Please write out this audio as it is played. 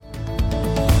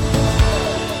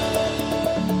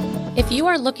If you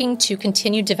are looking to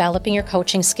continue developing your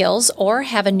coaching skills or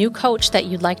have a new coach that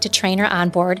you'd like to train or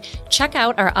onboard, check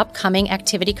out our upcoming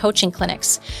activity coaching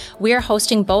clinics. We are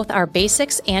hosting both our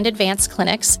basics and advanced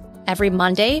clinics every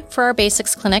Monday for our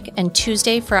basics clinic and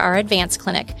Tuesday for our advanced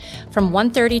clinic from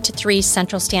 1:30 to 3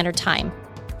 Central Standard Time.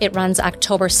 It runs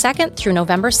October 2nd through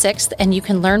November 6th, and you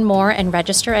can learn more and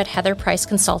register at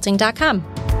heatherpriceconsulting.com.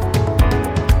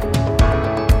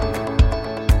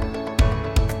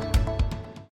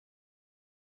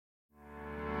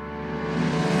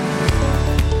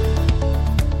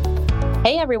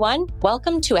 Hey everyone,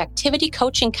 welcome to Activity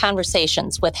Coaching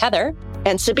Conversations with Heather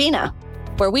and Sabina,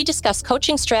 where we discuss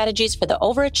coaching strategies for the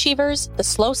overachievers, the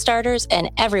slow starters,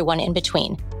 and everyone in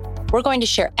between. We're going to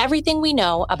share everything we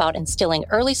know about instilling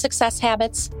early success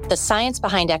habits, the science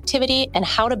behind activity, and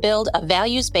how to build a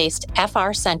values-based,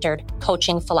 FR-centered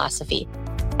coaching philosophy.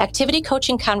 Activity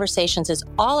Coaching Conversations is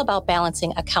all about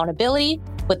balancing accountability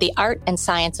with the art and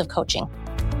science of coaching.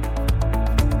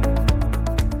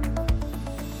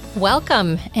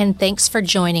 Welcome, and thanks for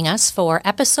joining us for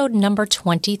episode number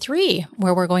 23,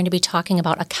 where we're going to be talking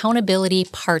about accountability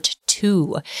part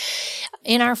 2.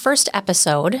 In our first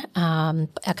episode,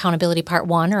 Accountability Part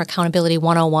 1 or Accountability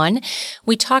 101,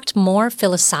 we talked more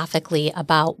philosophically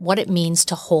about what it means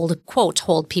to hold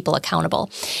people accountable.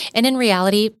 And in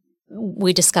reality,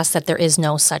 we discussed that there is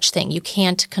no such thing. You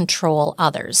can't control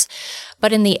others.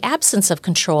 But in the absence of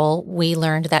control, we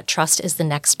learned that trust is the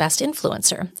next best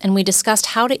influencer. And we discussed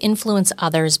how to influence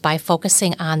others by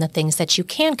focusing on the things that you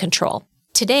can control.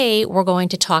 Today, we're going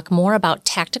to talk more about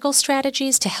tactical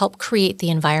strategies to help create the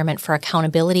environment for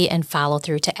accountability and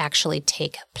follow-through to actually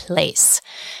take place.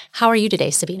 How are you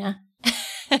today, Sabina?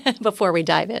 Before we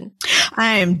dive in.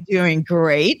 I'm doing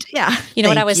great. Yeah. You know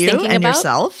what I was thinking and about?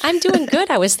 Yourself? I'm doing good.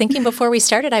 I was thinking before we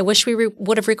started, I wish we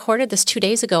would have recorded this 2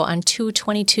 days ago on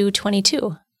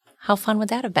 2/22/22. How fun would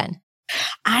that have been?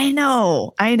 I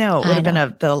know. It would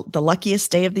have been the luckiest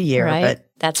day of the year, right? But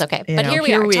that's okay. But here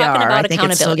we are talking about I think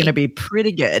accountability. It's still going to be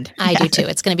pretty good. I do too.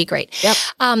 It's going to be great. Yep.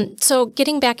 So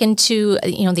getting back into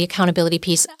the accountability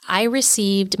piece, I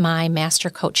received my master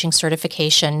coaching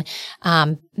certification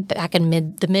back in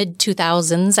the mid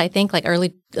 2000s. I think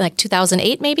early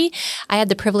 2008 maybe. I had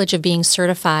the privilege of being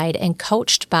certified and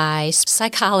coached by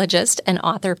psychologist and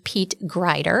author Pete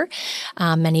Greider.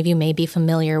 Many of you may be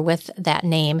familiar with that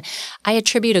name. I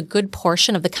attribute a good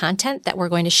portion of the content that we're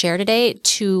going to share today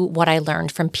to what I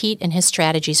learned from Pete and his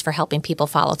strategies for helping people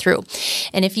follow through.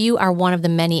 And if you are one of the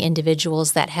many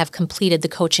individuals that have completed the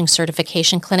coaching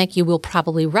certification clinic, you will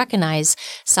probably recognize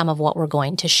some of what we're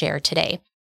going to share today.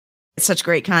 It's such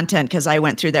great content because I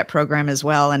went through that program as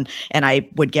well. And I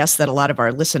would guess that a lot of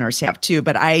our listeners have too,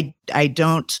 but I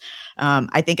don't,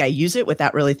 I think I use it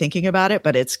without really thinking about it,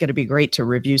 but it's going to be great to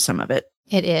review some of it.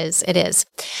 It is.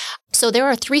 So there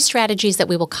are 3 strategies that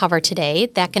we will cover today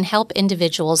that can help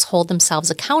individuals hold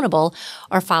themselves accountable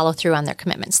or follow through on their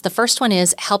commitments. The first one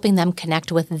is helping them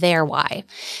connect with their why.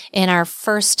 In our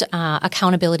first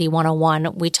Accountability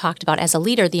 101, we talked about, as a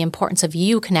leader, the importance of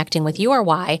you connecting with your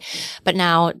why. But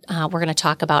now we're going to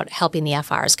talk about helping the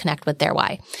FRs connect with their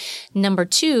why. Number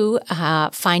 2,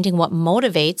 finding what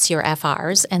motivates your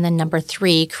FRs. And then number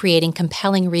 3, creating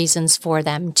compelling reasons for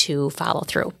them to follow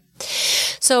through.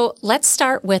 So let's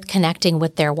start with connecting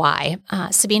with their why.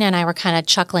 Sabina and I were kind of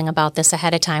chuckling about this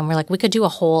ahead of time. We're like, we could do a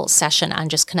whole session on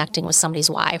just connecting with somebody's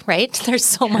why, right? There's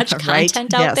so much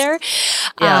content out there.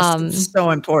 Yes, it's so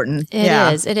important.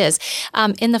 It is.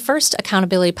 In the first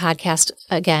accountability podcast,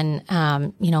 again,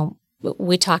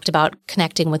 we talked about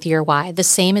connecting with your why. The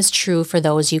same is true for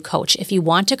those you coach. If you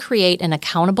want to create an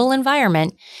accountable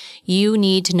environment, you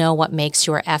need to know what makes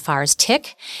your FRs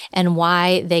tick and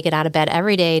why they get out of bed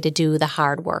every day to do the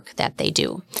hard work that they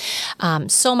do.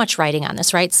 So much writing on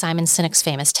this, right? Simon Sinek's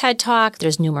famous TED Talk.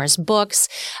 There's numerous books.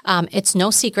 It's no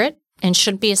secret and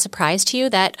shouldn't be a surprise to you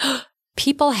that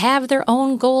people have their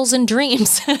own goals and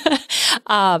dreams. You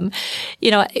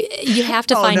have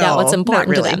to find out what's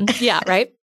important to them. Yeah, right?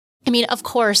 I mean, of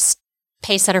course,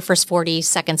 Pacesetter First 40,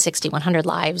 Second 60, 100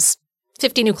 Lives,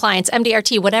 50 new clients,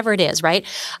 MDRT, whatever it is, right?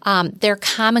 They're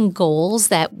common goals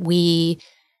that we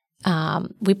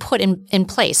put in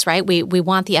place, right? We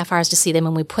want the FRs to see them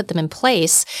and we put them in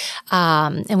place,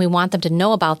 and we want them to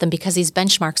know about them because these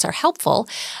benchmarks are helpful,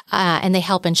 and they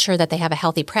help ensure that they have a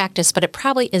healthy practice, but it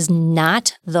probably is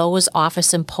not those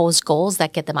office-imposed goals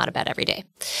that get them out of bed every day.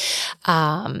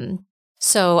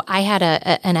 So I had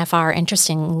an FR,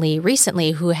 interestingly,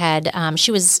 recently who had,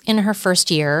 she was in her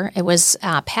first year. It was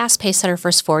past pace at her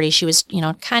first 40. She was,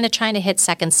 kind of trying to hit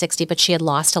second 60, but she had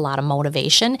lost a lot of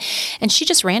motivation. And she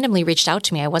just randomly reached out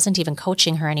to me. I wasn't even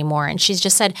coaching her anymore. And she's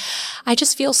just said, I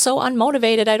just feel so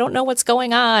unmotivated. I don't know what's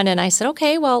going on. And I said,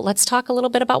 okay, well, let's talk a little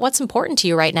bit about what's important to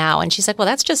you right now. And she's like, well,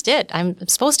 that's just it. I'm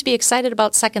supposed to be excited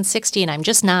about second 60 and I'm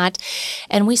just not.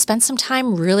 And we spent some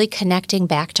time really connecting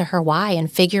back to her why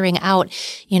and figuring out,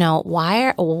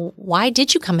 why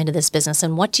did you come into this business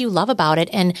and what do you love about it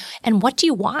and what do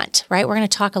you want, right? We're going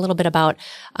to talk a little bit about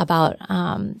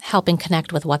helping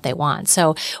connect with what they want.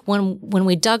 So when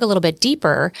we dug a little bit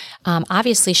deeper,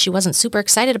 obviously she wasn't super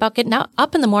excited about getting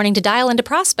up in the morning to dial into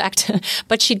prospect,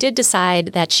 but she did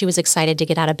decide that she was excited to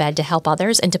get out of bed to help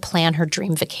others and to plan her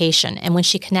dream vacation. And when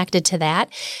she connected to that,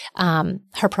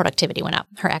 her productivity went up,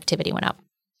 her activity went up.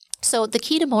 So the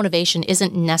key to motivation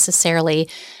isn't necessarily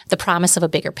the promise of a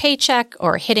bigger paycheck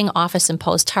or hitting office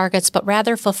imposed targets, but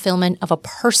rather fulfillment of a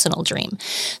personal dream.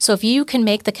 So if you can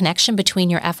make the connection between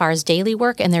your FR's daily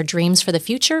work and their dreams for the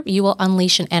future, you will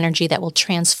unleash an energy that will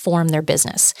transform their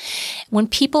business. When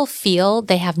people feel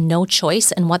they have no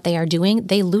choice in what they are doing,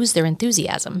 they lose their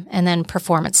enthusiasm and then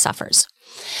performance suffers.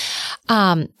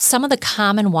 Some of the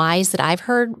common whys that I've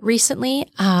heard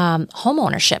recently, home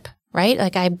ownership. Right?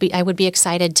 Like I would be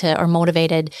excited or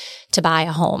motivated to buy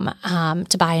a home,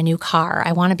 to buy a new car.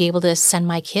 I want to be able to send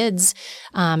my kids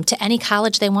to any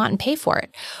college they want and pay for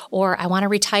it. Or I want to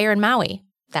retire in Maui.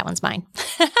 That one's mine.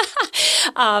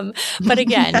 But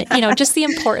again, just the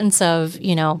importance of,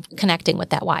 connecting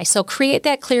with that why. So create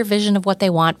that clear vision of what they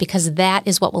want because that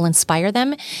is what will inspire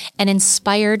them, and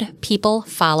inspired people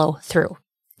follow through.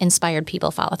 Inspired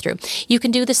people follow through. You can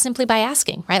do this simply by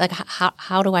asking, right? Like,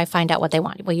 how do I find out what they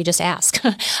want? Well, you just ask.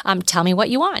 Tell me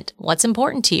what you want. What's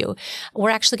important to you?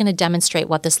 We're actually going to demonstrate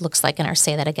what this looks like in our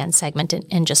Say That Again segment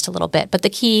in just a little bit. But the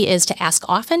key is to ask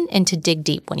often and to dig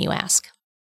deep when you ask.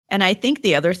 And I think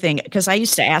the other thing, because I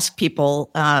used to ask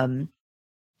people,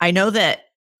 I know that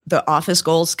the office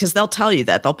goals, because they'll tell you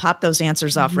that they'll pop those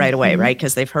answers off right away, right?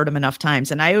 Because they've heard them enough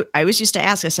times. And I always used to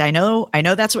ask, I say, I know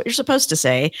that's what you're supposed to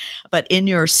say, but in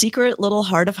your secret little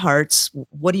heart of hearts,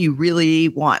 what do you really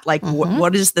want? Like,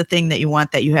 what is the thing that you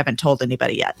want that you haven't told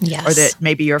anybody yet? Yes. Or that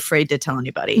maybe you're afraid to tell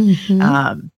anybody?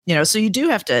 So you do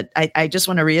have to, I just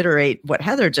want to reiterate what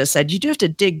Heather just said. You do have to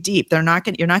dig deep. You're not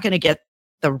going to get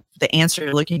the answer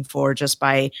you're looking for just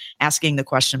by asking the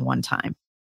question one time.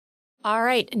 All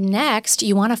right. Next,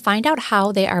 you want to find out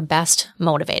how they are best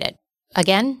motivated.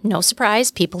 Again, no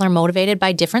surprise, people are motivated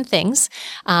by different things,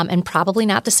 and probably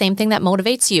not the same thing that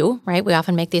motivates you, right? We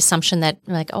often make the assumption that,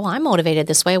 like, oh, I'm motivated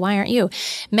this way. Why aren't you?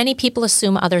 Many people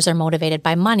assume others are motivated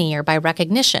by money or by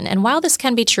recognition. And while this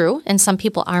can be true, and some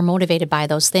people are motivated by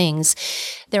those things,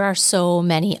 there are so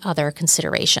many other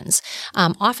considerations.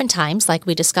 Oftentimes, like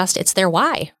we discussed, it's their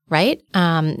why, right?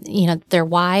 Their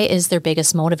why is their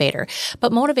biggest motivator.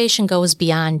 But motivation goes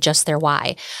beyond just their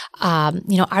why.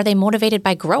 Are they motivated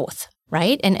by growth?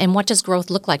 Right? And what does growth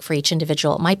look like for each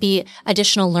individual? It might be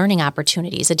additional learning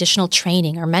opportunities, additional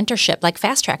training or mentorship like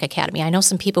Fast Track Academy. I know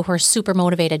some people who are super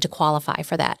motivated to qualify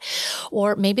for that.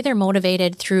 Or maybe they're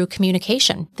motivated through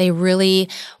communication. They really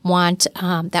want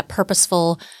that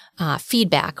purposeful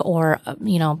feedback or,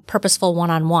 purposeful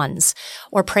one-on-ones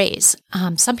or praise.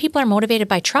 Some people are motivated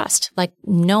by trust, like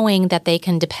knowing that they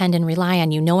can depend and rely on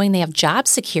you, knowing they have job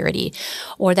security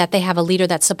or that they have a leader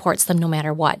that supports them no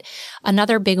matter what.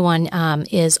 Another big one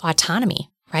is autonomy.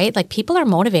 Right? Like people are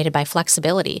motivated by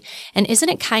flexibility. And isn't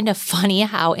it kind of funny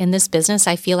how in this business,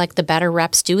 I feel like the better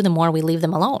reps do, the more we leave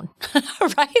them alone,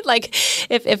 right? Like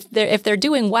if they're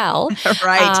doing well,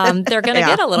 right. They're going to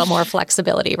get a little more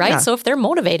flexibility, right? Yeah. So if they're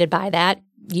motivated by that,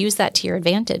 use that to your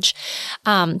advantage.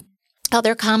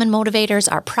 Other common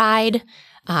motivators are pride,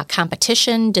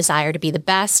 competition, desire to be the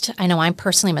best. I know I'm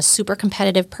a super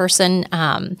competitive person.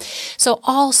 So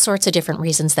all sorts of different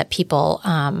reasons that people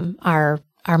are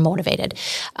motivated.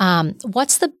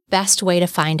 What's the best way to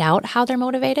find out how they're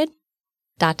motivated? ...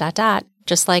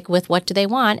 Just like with what do they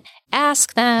want?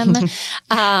 Ask them.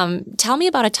 Tell me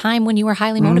about a time when you were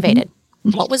highly motivated.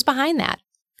 What was behind that?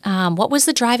 What was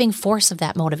the driving force of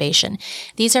that motivation?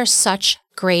 These are such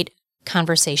great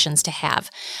conversations to have.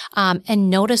 And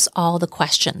notice all the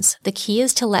questions. The key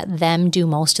is to let them do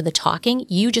most of the talking.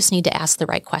 You just need to ask the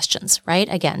right questions, right?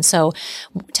 Again, so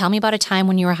tell me about a time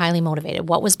when you were highly motivated.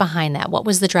 What was behind that? What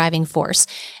was the driving force?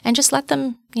 And just let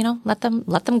them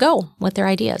go with their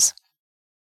ideas.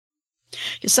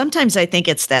 Sometimes I think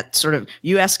it's that sort of,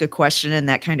 you ask a question and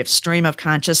that kind of stream of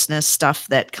consciousness stuff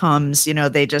that comes,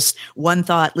 they just, one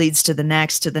thought leads to the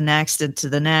next, to the next, and to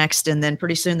the next. And then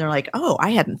pretty soon they're like, oh, I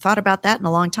hadn't thought about that in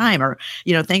a long time. Or,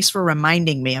 thanks for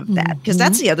reminding me of that. Because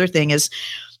that's the other thing is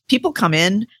people come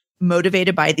in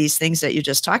motivated by these things that you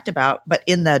just talked about, but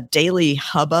in the daily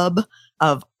hubbub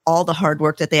of all the hard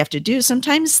work that they have to do,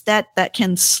 sometimes that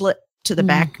can slip to the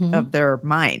back of their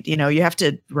mind. You have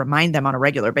to remind them on a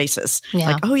regular basis.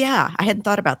 Yeah. Like, oh yeah, I hadn't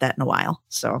thought about that in a while.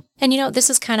 So, and this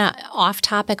is kind of off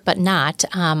topic, but not.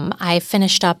 I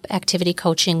finished up activity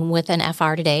coaching with an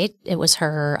FR today. It was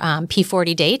her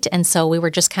P40 date. And so we were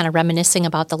just kind of reminiscing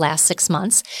about the last 6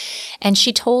 months. And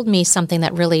she told me something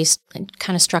that really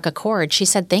kind of struck a chord. She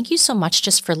said, thank you so much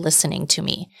just for listening to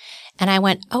me. And I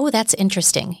went, oh, that's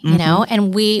interesting,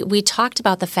 and we talked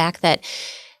about the fact that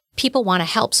people want to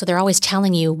help, so they're always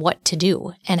telling you what to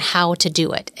do and how to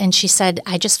do it. And she said,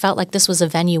 I just felt like this was a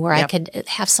venue where I could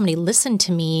have somebody listen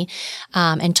to me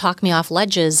and talk me off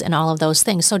ledges and all of those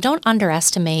things. So don't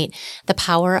underestimate the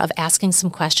power of asking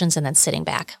some questions and then sitting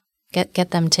back.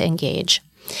 Get them to engage.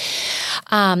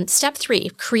 Step 3,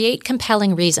 create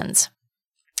compelling reasons.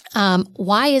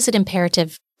 Why is it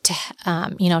imperative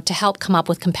to help come up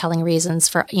with compelling reasons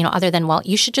for, other than, well,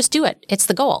 you should just do it. It's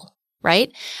the goal.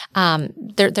 Right?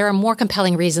 There are more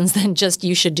compelling reasons than just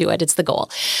you should do it. It's the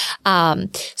goal.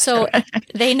 So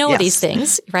they know these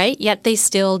things, right? Yet they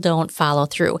still don't follow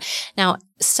through. Now,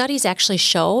 studies actually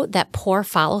show that poor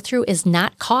follow through is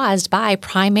not caused by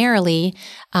primarily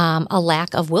a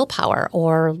lack of willpower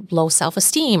or low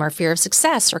self-esteem or fear of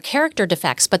success or character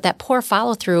defects, but that poor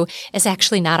follow through is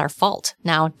actually not our fault.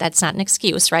 Now, that's not an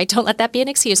excuse, right? Don't let that be an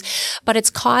excuse. But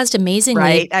it's caused amazingly.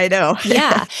 Right, I know.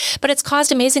 Yeah, but it's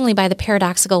caused amazingly by the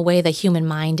paradoxical way the human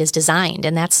mind is designed.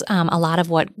 And that's a lot of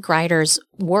what Greider's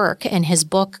work and his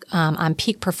book on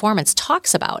peak performance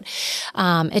talks about.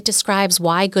 It describes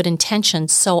why good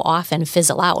intentions so often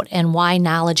fizzle out and why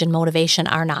knowledge and motivation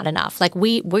are not enough. Like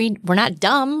we're not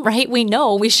dumb, right? We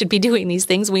know we should be doing these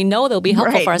things. We know they'll be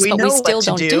helpful for us, but we still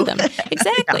don't do them.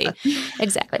 Exactly.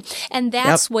 Exactly. And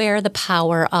that's where the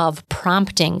power of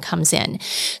prompting comes in.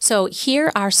 So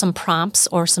here are some prompts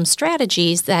or some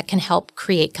strategies that can help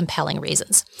create compelling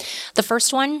reasons. The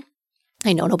first one,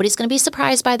 I know nobody's going to be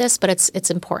surprised by this, but it's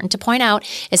important to point out,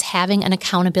 is having an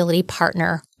accountability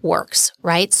partner works,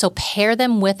 right? So pair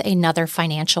them with another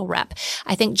financial rep.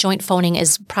 I think joint phoning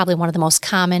is probably one of the most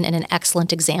common and an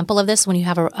excellent example of this when you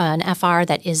have an FR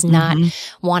that is not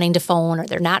wanting to phone or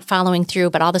they're not following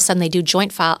through, but all of a sudden they do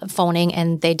joint phoning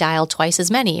and they dial twice as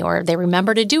many or they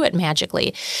remember to do it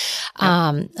magically.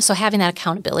 So having that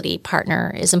accountability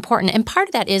partner is important. And part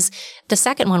of that is the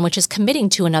second one, which is committing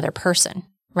to another person.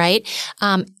 Right?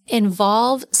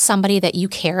 Involve somebody that you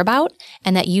care about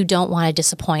and that you don't want to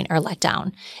disappoint or let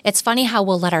down. It's funny how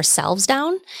we'll let ourselves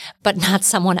down, but not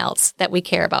someone else that we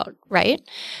care about, right?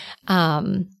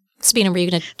 Sabina, were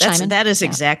you going to chime in? That is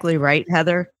exactly right,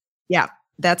 Heather. Yeah,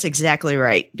 that's exactly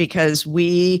right. Because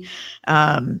we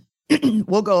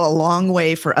will go a long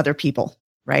way for other people.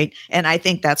 Right. And I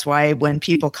think that's why when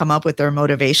people come up with their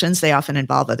motivations, they often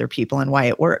involve other people and why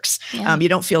it works. Yeah. You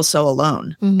don't feel so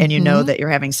alone and you know that you're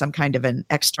having some kind of an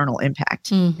external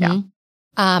impact. Yeah.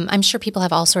 I'm sure people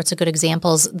have all sorts of good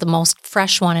examples. The most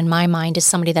fresh one in my mind is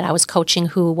somebody that I was coaching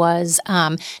who was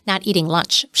not eating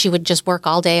lunch. She would just work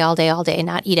all day,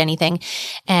 not eat anything.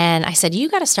 And I said, you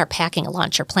got to start packing a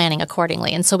lunch or planning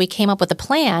accordingly. And so we came up with a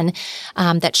plan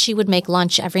that she would make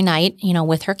lunch every night,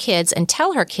 with her kids and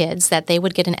tell her kids that they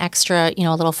would get an extra,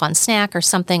 a little fun snack or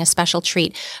something, a special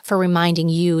treat for reminding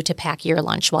you to pack your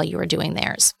lunch while you were doing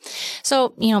theirs.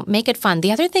 So, make it fun.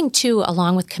 The other thing too,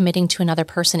 along with committing to another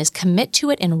person, is commit to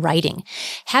it in writing.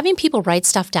 Having people write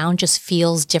stuff down just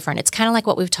feels different. It's kind of like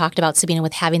what we've talked about, Sabina,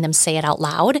 with having them say it out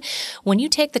loud. When you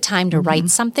take the time to write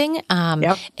something,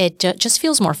 it just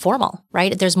feels more formal,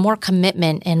 right? There's more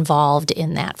commitment involved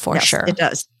in that for sure. It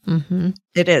does.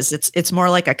 It is. It's more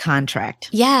like a contract.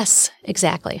 Yes,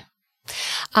 exactly.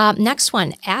 Next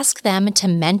one, ask them to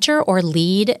mentor or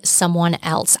lead someone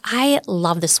else. I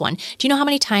love this one. Do you know how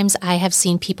many times I have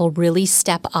seen people really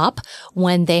step up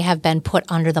when they have been put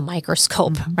under the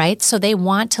microscope, right? So they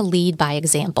want to lead by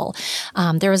example.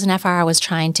 There was an FR I was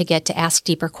trying to get to ask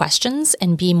deeper questions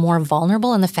and be more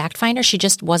vulnerable in the fact finder. She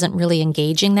just wasn't really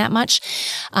engaging that much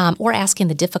or asking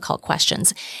the difficult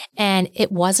questions. And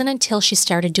it wasn't until she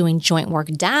started doing joint work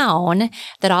down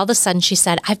that all of a sudden she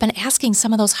said, I've been asking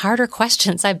some of those harder questions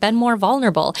questions. I've been more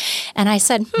vulnerable. And I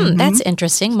said, that's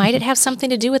interesting. Might it have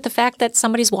something to do with the fact that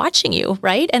somebody's watching you,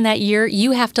 right? And that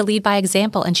you have to lead by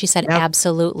example. And she said,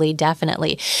 absolutely,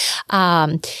 definitely.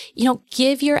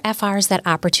 Give your FRs that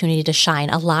opportunity to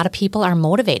shine. A lot of people are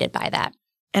motivated by that.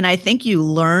 And I think you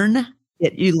learn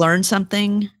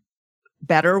something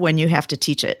better when you have to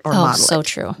teach it or model it. So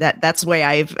true. That's the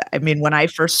way when I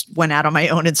first went out on my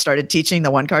own and started teaching the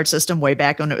one card system way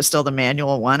back when it was still the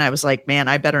manual one, I was like, man,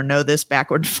 I better know this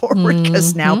backward and forward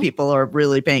because now people are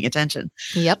really paying attention.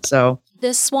 Yep. So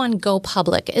this one, Go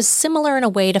Public, is similar in a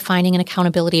way to finding an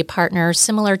accountability partner,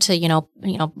 similar to,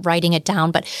 writing it down,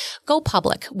 but go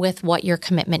public with what your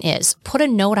commitment is. Put a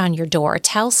note on your door.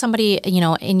 Tell somebody,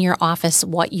 in your office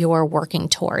what you're working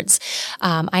towards.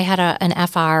 I had an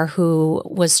FR who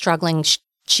was struggling.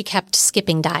 She kept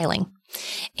skipping dialing.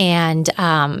 And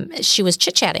she was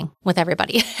chit-chatting with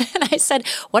everybody. And I said,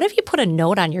 what if you put a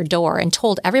note on your door and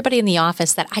told everybody in the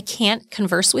office that I can't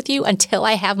converse with you until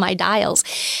I have my dials?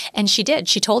 And she did.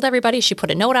 She told everybody, she put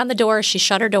a note on the door, she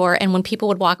shut her door. And when people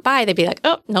would walk by, they'd be like,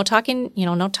 oh, no talking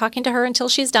to her until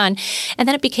she's done. And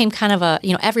then it became kind of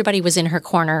everybody was in her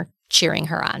corner cheering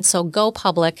her on. So go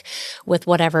public with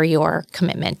whatever your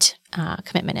commitment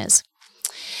is.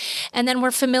 And then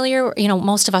we're familiar,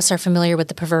 most of us are familiar with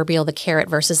the carrot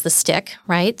versus the stick,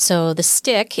 right? So the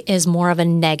stick is more of a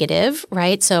negative,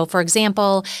 right? So for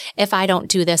example, if I don't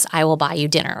do this, I will buy you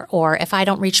dinner. Or if I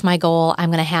don't reach my goal, I'm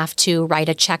going to have to write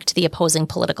a check to the opposing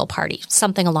political party,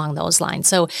 something along those lines.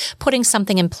 So putting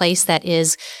something in place that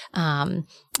is, kind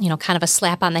of a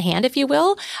slap on the hand, if you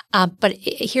will. But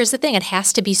here's the thing. It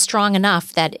has to be strong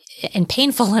enough and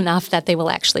painful enough that they will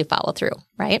actually follow through,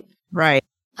 right? Right.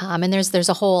 And there's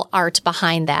a whole art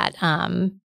behind that.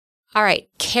 All right,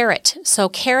 carrot. So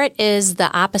carrot is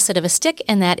the opposite of a stick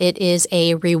in that it is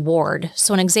a reward.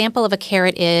 So an example of a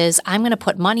carrot is I'm going to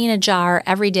put money in a jar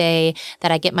every day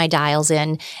that I get my dials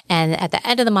in. And at the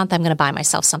end of the month, I'm going to buy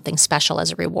myself something special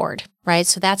as a reward, right?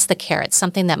 So that's the carrot,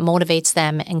 something that motivates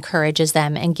them, encourages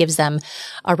them, and gives them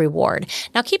a reward.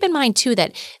 Now, keep in mind, too,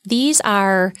 that these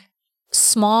are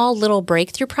small little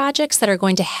breakthrough projects that are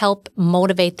going to help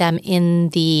motivate them in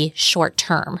the short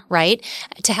term, right?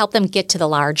 To help them get to the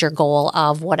larger goal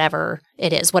of whatever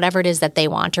it is that they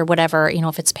want, or whatever,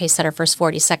 if it's pace setter first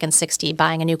 40, second 60,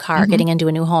 buying a new car, getting into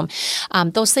a new home.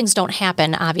 Those things don't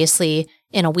happen, obviously,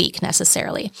 in a week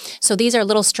necessarily. So these are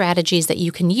little strategies that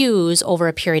you can use over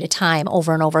a period of time,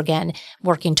 over and over again,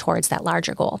 working towards that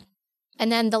larger goal.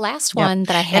 And then the last one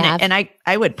that I have. And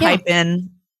I would pipe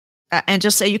in and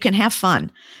just say you can have fun.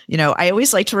 I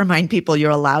always like to remind people you're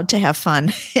allowed to have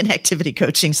fun in activity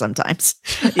coaching sometimes.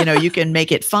 You can make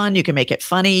it fun. You can make it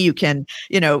funny. You can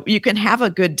have a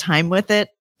good time with it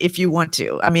if you want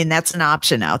to. I mean, that's an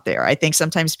option out there. I think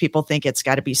sometimes people think it's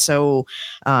got to be so,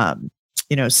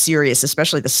 serious,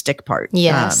 especially the stick part.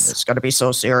 Yes. It's got to be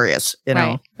so serious,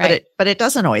 Right. But it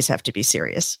doesn't always have to be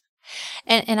serious.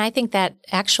 And I think that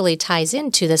actually ties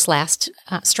into this last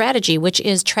strategy, which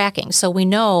is tracking. So we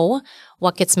know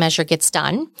what gets measured gets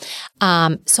done.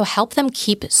 So help them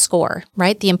keep score,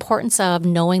 right? The importance of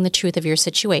knowing the truth of your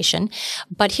situation.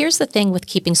 But here's the thing with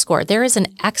keeping score. There is an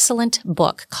excellent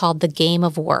book called The Game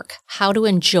of Work, How to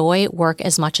Enjoy Work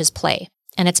as Much as Play.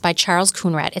 And it's by Charles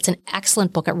Coonrad. It's an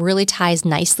excellent book. It really ties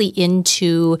nicely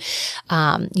into,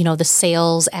 the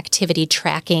sales activity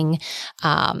tracking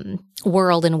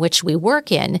world in which we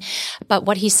work in. But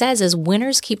what he says is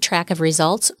winners keep track of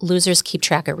results, losers keep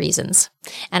track of reasons.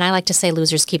 And I like to say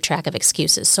losers keep track of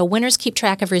excuses. So winners keep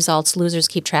track of results, losers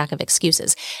keep track of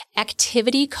excuses.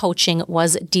 Activity coaching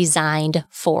was designed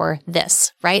for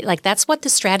this, right? Like that's what the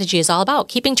strategy is all about,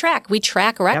 keeping track. We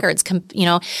track records,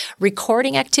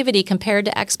 recording activity compared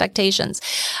to expectations.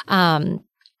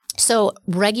 So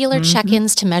regular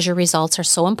check-ins to measure results are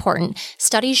so important.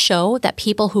 Studies show that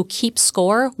people who keep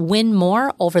score win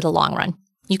more over the long run.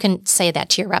 You can say that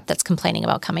to your rep that's complaining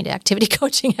about coming to activity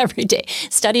coaching every day.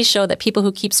 Studies show that people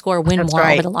who keep score win more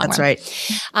over the long run. That's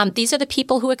right. These are the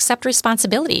people who accept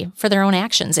responsibility for their own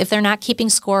actions. If they're not keeping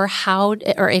score,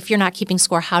 if you're not keeping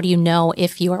score, how do you know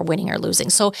if you are winning or losing?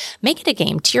 So make it a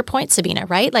game. To your point, Sabina,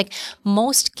 right? Like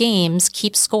most games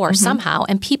keep score somehow,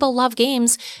 and people love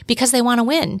games because they want to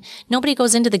win. Nobody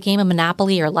goes into the game of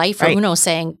Monopoly or Life or Uno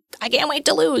saying, I can't wait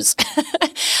to lose.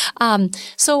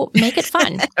 So make it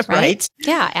fun, right?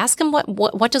 Yeah. Ask them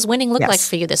what does winning look like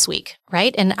for you this week,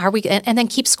 right? And and then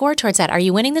keep score towards that. Are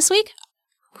you winning this week?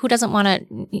 Who doesn't want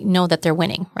to know that they're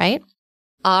winning, right?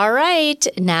 All right.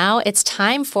 Now it's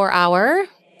time for our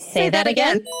Say That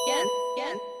Again.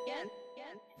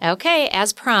 Okay.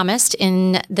 As promised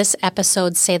in this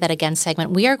episode's Say That Again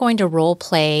segment, we are going to role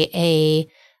play a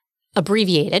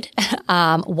abbreviated,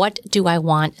 what do I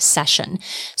want session.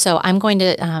 So I'm going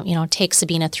to, take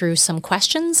Sabina through some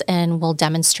questions and we'll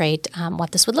demonstrate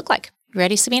what this would look like. You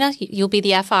ready, Sabina? You'll be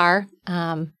the FR.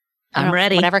 I'm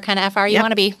ready. Whatever kind of FR you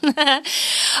want to be.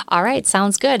 All right.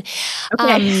 Sounds good.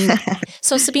 Okay.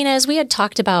 So Sabina, as we had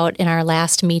talked about in our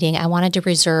last meeting, I wanted to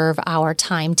reserve our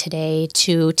time today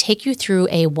to take you through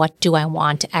a what do I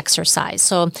want exercise.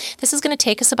 So this is going to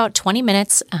take us about 20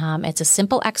 minutes. It's a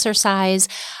simple exercise.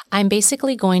 I'm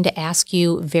basically going to ask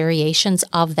you variations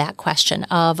of that question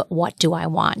of what do I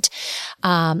want?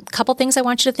 Couple things I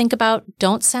want you to think about.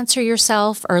 Don't censor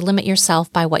yourself or limit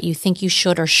yourself by what you think you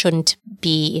should or shouldn't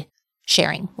be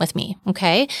sharing with me.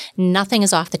 Okay. Nothing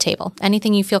is off the table.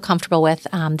 Anything you feel comfortable with.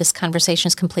 This conversation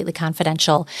is completely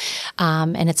confidential.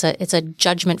 And it's a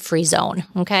judgment-free zone.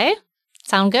 Okay.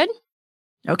 Sound good?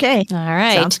 Okay. All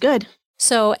right. Sounds good.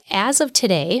 So as of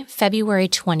today, February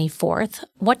 24th,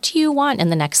 what do you want in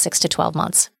the next 6 to 12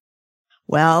 months?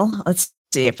 Well, let's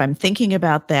see. If I'm thinking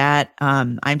about that,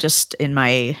 I'm just in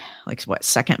my,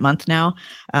 second month now.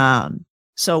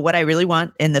 So what I really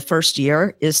want in the first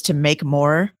year is to make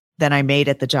more than I made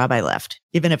at the job I left,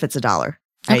 even if it's $1.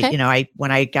 Okay.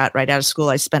 When I got right out of school,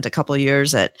 I spent a couple of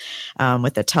years with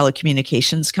a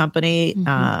telecommunications company.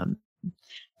 Mm-hmm.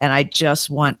 And I just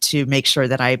want to make sure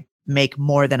that I make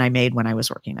more than I made when I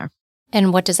was working there.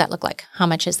 And what does that look like? How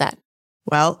much is that?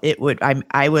 Well,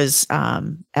 I was at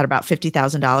about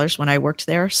 $50,000 when I worked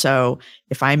there. So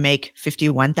if I make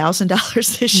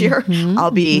 $51,000 this year,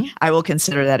 I will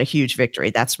consider that a huge victory.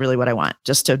 That's really what I want,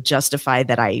 just to justify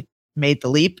that I made the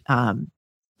leap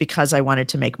because I wanted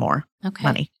to make more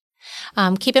money.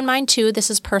 Keep in mind too, this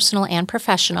is personal and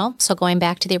professional. So going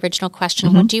back to the original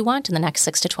question, what do you want in the next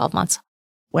 6 to 12 months?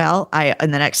 Well,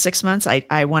 in the next 6 months,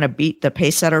 I want to beat the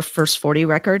Pacesetter First 40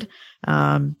 record.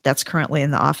 That's currently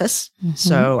in the office.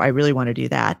 So I really want to do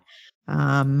that.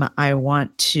 I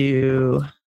want to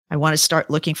start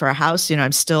looking for a house.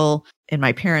 I'm still in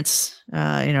my parents',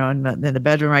 in the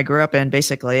bedroom I grew up in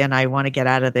basically, and I want to get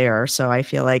out of there. So I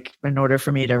feel like in order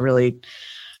for me to really,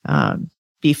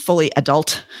 be fully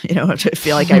adult, to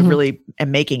feel like I really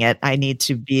am making it, I need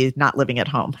to be not living at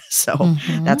home. So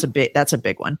that's a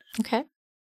big one. Okay.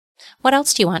 What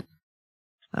else do you want?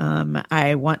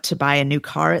 I want to buy a new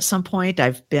car at some point.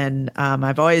 I've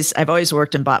always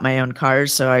worked and bought my own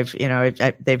cars. So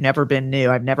they've never been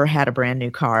new. I've never had a brand new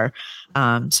car.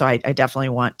 So I definitely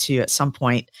want to at some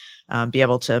point, be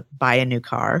able to buy a new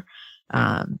car.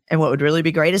 And what would really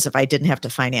be great is if I didn't have to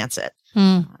finance it.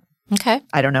 Okay.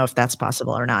 I don't know if that's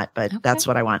possible or not, but that's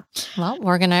what I want. Well,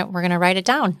 we're gonna write it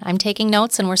down. I'm taking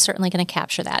notes, and we're certainly going to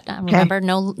capture that. Remember,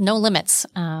 no limits.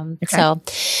 So,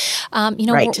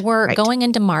 we're going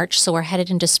into March, so we're headed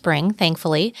into spring.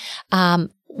 Thankfully,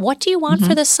 what do you want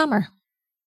for this summer,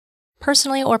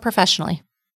 personally or professionally?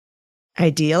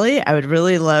 Ideally, I would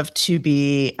really love to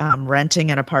be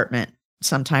renting an apartment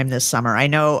sometime this summer. I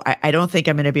know I don't think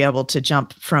I'm going to be able to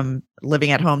jump from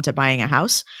living at home to buying a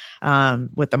house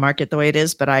with the market the way it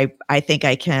is, but I think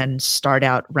I can start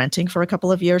out renting for a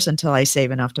couple of years until I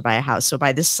save enough to buy a house. So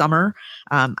by this summer,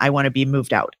 I want to be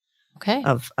moved out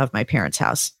of my parents'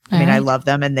 house. I love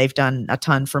them and they've done a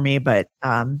ton for me, but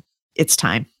it's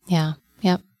time. Yeah.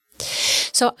 Yep.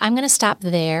 So I'm going to stop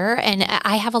there, and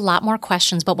I have a lot more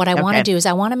questions, but what I want to do is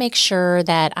I want to make sure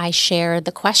that I share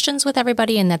the questions with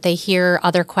everybody and that they hear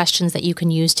other questions that you can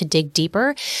use to dig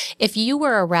deeper. If you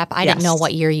were a rep, I didn't know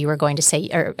what year you were going to say,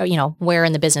 or where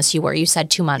in the business you were. You said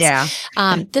 2 months. Yeah.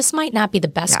 This might not be the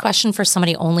best question for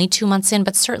somebody only 2 months in,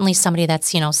 but certainly somebody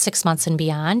that's, 6 months and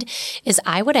beyond, is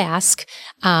I would ask,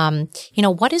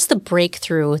 what is the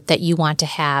breakthrough that you want to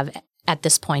have at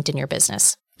this point in your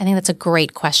business? I think that's a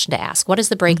great question to ask. What is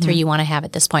the breakthrough you want to have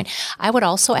at this point? I would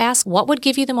also ask, what would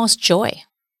give you the most joy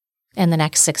in the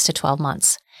next 6 to 12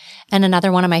 months? And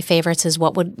another one of my favorites is,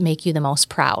 what would make you the most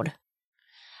proud?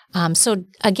 So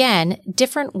again,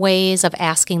 different ways of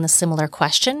asking the similar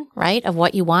question, right, of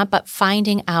what you want, but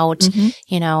finding out,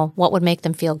 what would make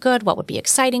them feel good, what would be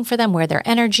exciting for them, where their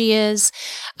energy is.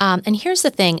 And here's the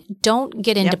thing, don't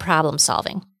get into problem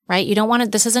solving. Right? You don't want to,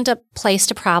 this isn't a place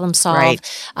to problem solve. Right.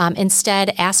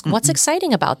 Instead, ask what's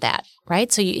exciting about that,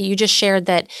 right? So you just shared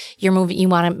that you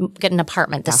want to get an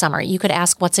apartment this summer. You could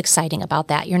ask what's exciting about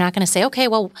that. You're not going to say, okay,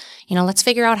 well, let's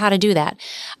figure out how to do that.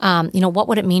 What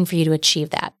would it mean for you to achieve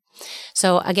that?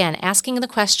 So again, asking the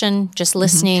question, just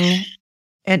listening,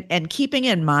 And keeping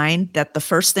in mind that the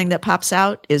first thing that pops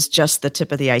out is just the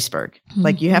tip of the iceberg.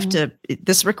 Like you have to,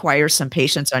 this requires some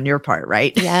patience on your part,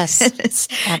 right? Yes,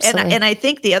 absolutely. And I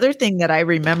think the other thing that I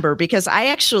remember, because I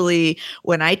actually,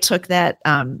 when I took that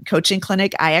coaching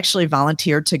clinic, I actually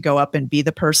volunteered to go up and be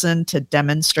the person to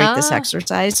demonstrate this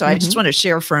exercise. So I just want to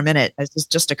share for a minute, as it's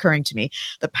just occurring to me,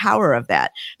 the power of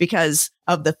that, because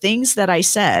of the things that I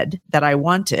said that I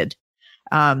wanted.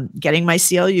 Getting my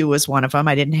CLU was one of them.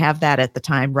 I didn't have that at the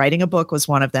time. Writing a book was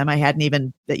one of them. I hadn't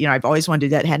even, I've always wanted to do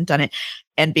that, hadn't done it.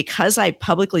 And because I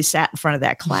publicly sat in front of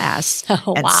that class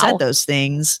and said those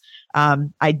things,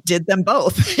 I did them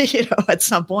both, at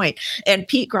some point. And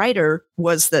Pete Greider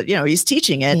was he's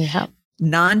teaching it. Yeah.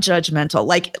 Non-judgmental,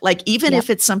 like even if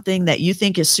it's something that you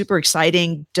think is super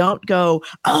exciting, don't go,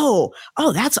 oh,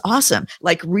 that's awesome.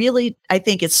 Like really, I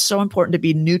think it's so important to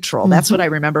be neutral. That's what I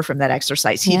remember from that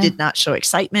exercise. He did not show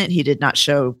excitement. He did not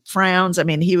show frowns. I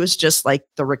mean, he was just like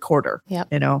the recorder, so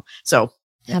anyway,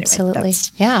 absolutely.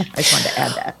 Yeah. I just wanted to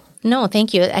add that. No,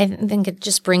 thank you. I think it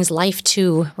just brings life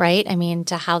to, right? I mean,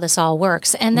 to how this all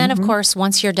works. And then, of course,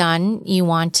 once you're done, you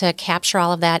want to capture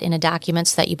all of that in a document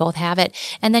so that you both have it,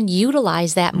 and then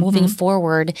utilize that moving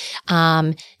forward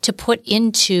to put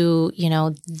into,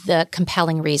 the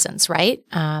compelling reasons, right?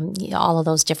 All of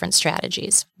those different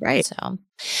strategies. Right. So,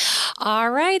 all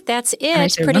right, that's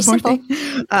it. Pretty simple.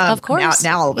 Of course.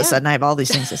 Now all of a sudden I have all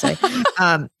these things to say.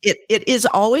 It is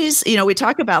always, we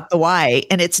talk about the why,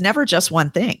 and it's never just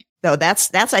one thing. So that's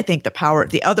I think the power.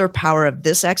 The other power of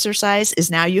this exercise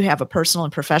is now you have a personal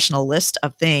and professional list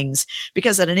of things,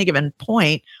 because at any given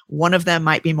point, one of them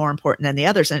might be more important than the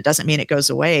others, and it doesn't mean it goes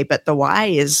away. But the why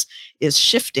is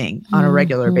shifting on a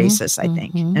regular basis, I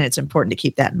think, and it's important to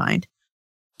keep that in mind.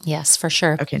 Yes, for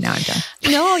sure. Okay, now I'm done.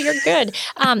 No, you're good.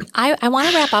 I want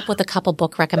to wrap up with a couple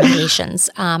book recommendations.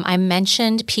 I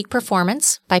mentioned Peak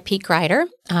Performance by Pete Greider.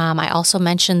 I also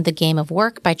mentioned The Game of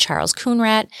Work by Charles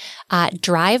Coonrat.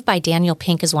 Drive by Daniel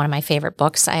Pink is one of my favorite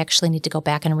books. I actually need to go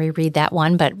back and reread that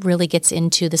one, but really gets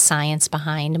into the science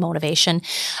behind motivation.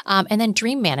 And then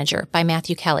Dream Manager by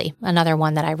Matthew Kelly, another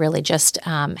one that I really just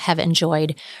have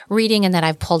enjoyed reading and that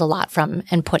I've pulled a lot from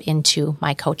and put into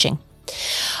my coaching.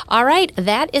 All right,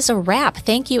 that is a wrap.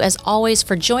 Thank you, as always,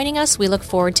 for joining us. We look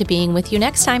forward to being with you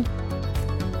next time.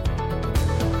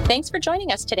 Thanks for joining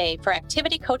us today for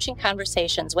Activity Coaching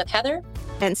Conversations with Heather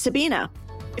and Sabina.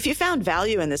 If you found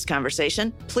value in this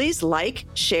conversation, please like,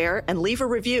 share, and leave a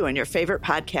review in your favorite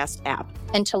podcast app.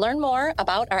 And to learn more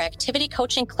about our activity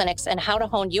coaching clinics and how to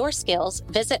hone your skills,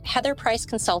 visit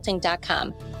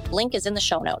heatherpriceconsulting.com. Link is in the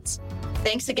show notes.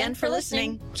 Thanks again for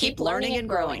listening. Keep learning and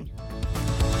growing.